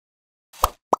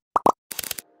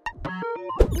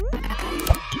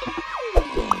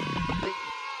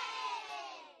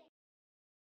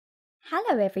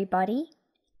Hello everybody,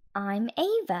 I'm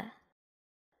Ava.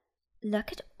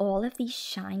 Look at all of these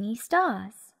shiny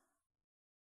stars.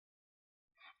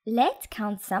 Let's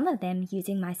count some of them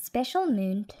using my special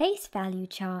moon place value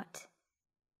chart.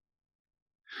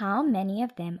 How many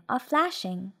of them are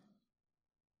flashing?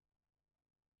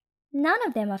 None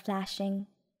of them are flashing.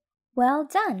 Well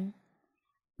done.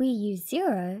 We use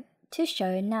 0 to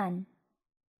show none.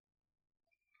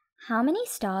 How many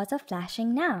stars are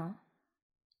flashing now?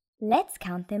 Let's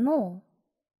count them all.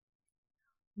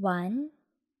 1,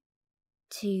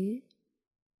 2,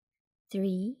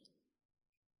 3,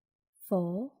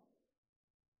 4,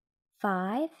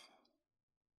 5,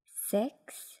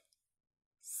 6,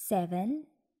 7,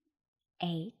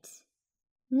 8,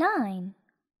 9.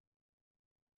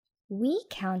 We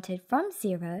counted from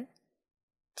 0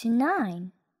 to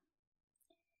 9.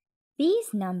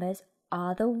 These numbers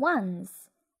are the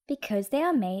ones because they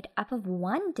are made up of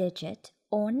one digit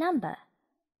or number.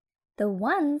 The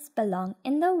ones belong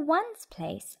in the ones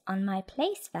place on my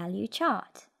place value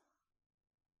chart.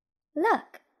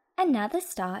 Look, another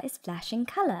star is flashing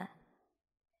color.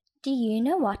 Do you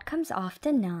know what comes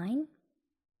after 9?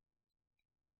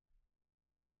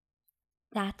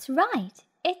 That's right,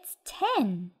 it's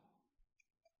 10.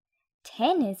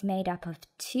 10 is made up of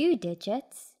two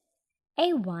digits,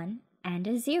 a 1 and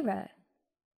a 0.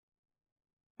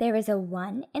 There is a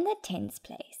 1 in the tens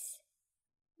place.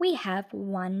 We have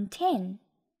 110.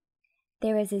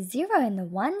 There is a 0 in the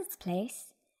ones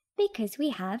place because we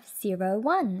have 0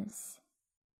 ones.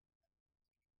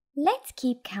 Let's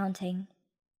keep counting.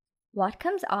 What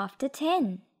comes after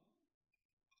 10?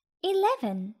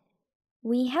 11.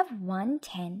 We have 1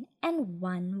 10 and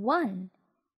 1 1.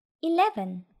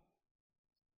 11.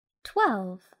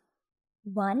 12.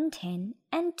 1 10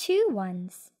 and 2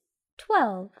 ones.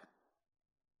 12.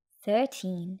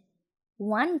 13.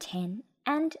 1 10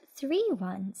 and 3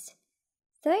 ones.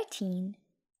 13.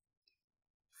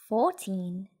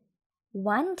 14.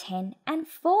 1 10 and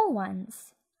 4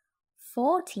 ones.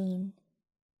 14.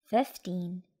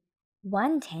 15.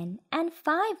 1 10 and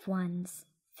 5 ones.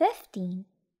 15.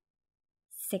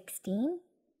 16.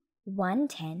 1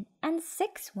 10 and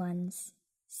 6 ones.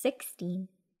 16.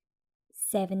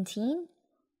 17.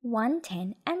 1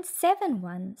 10 and 7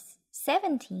 ones.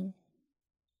 17.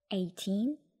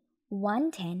 18.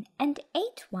 1 10 and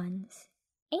 8 ones.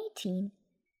 18.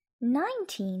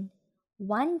 19.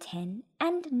 1 10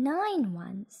 and 9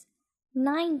 ones.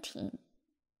 19.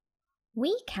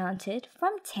 We counted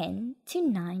from 10 to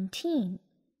 19.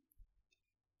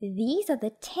 These are the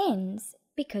tens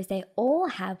because they all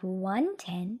have 1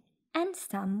 10 and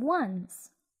some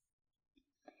ones.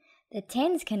 The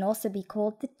tens can also be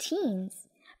called the teens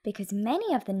because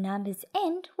many of the numbers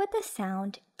end with the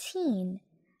sound teen,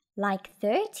 like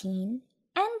 13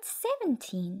 and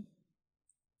 17.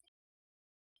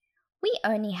 We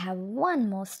only have one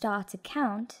more star to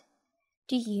count.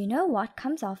 Do you know what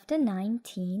comes after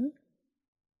 19?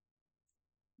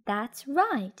 That's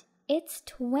right, it's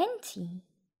 20.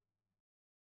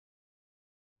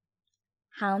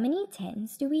 How many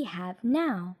tens do we have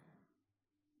now?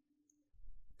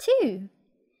 2.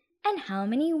 And how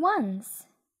many ones?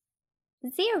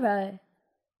 0.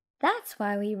 That's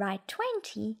why we write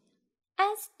 20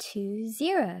 as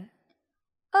 20.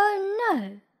 Oh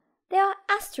no, there are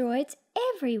asteroids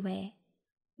everywhere.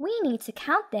 We need to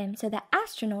count them so the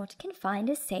astronaut can find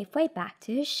a safe way back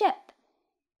to his ship.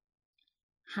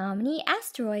 How many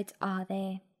asteroids are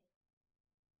there?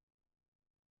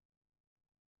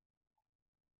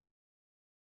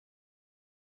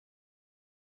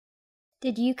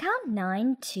 Did you count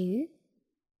 9 too?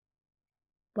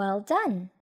 Well done.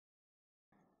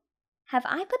 Have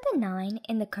I put the 9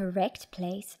 in the correct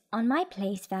place on my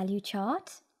place value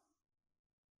chart?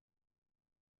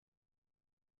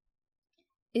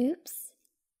 Oops,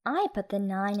 I put the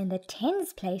 9 in the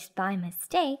tens place by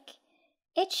mistake.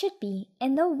 It should be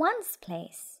in the ones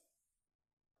place.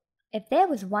 If there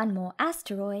was one more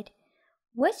asteroid,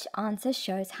 which answer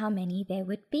shows how many there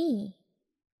would be?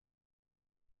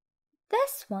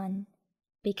 This one,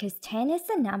 because 10 is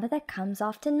the number that comes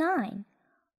after 9.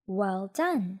 Well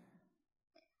done.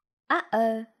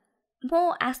 Uh-oh,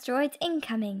 more asteroids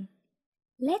incoming.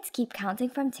 Let's keep counting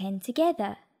from 10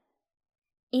 together.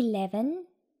 11,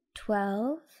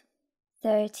 12,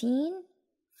 13,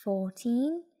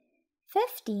 14,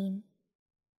 15.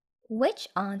 Which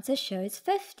answer shows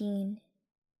 15?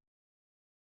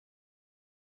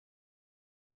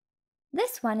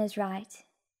 This one is right.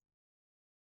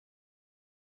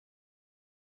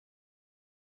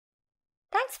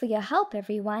 Thanks for your help,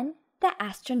 everyone. the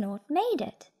astronaut made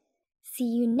it. See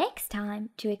you next time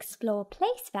to explore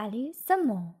place value some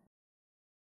more.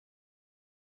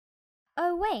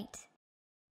 Oh wait!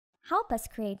 Help us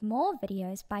create more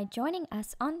videos by joining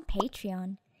us on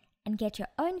Patreon and get your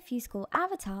own FuseSchool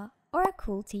avatar or a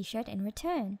cool t-shirt in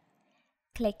return.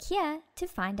 Click here to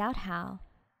find out how.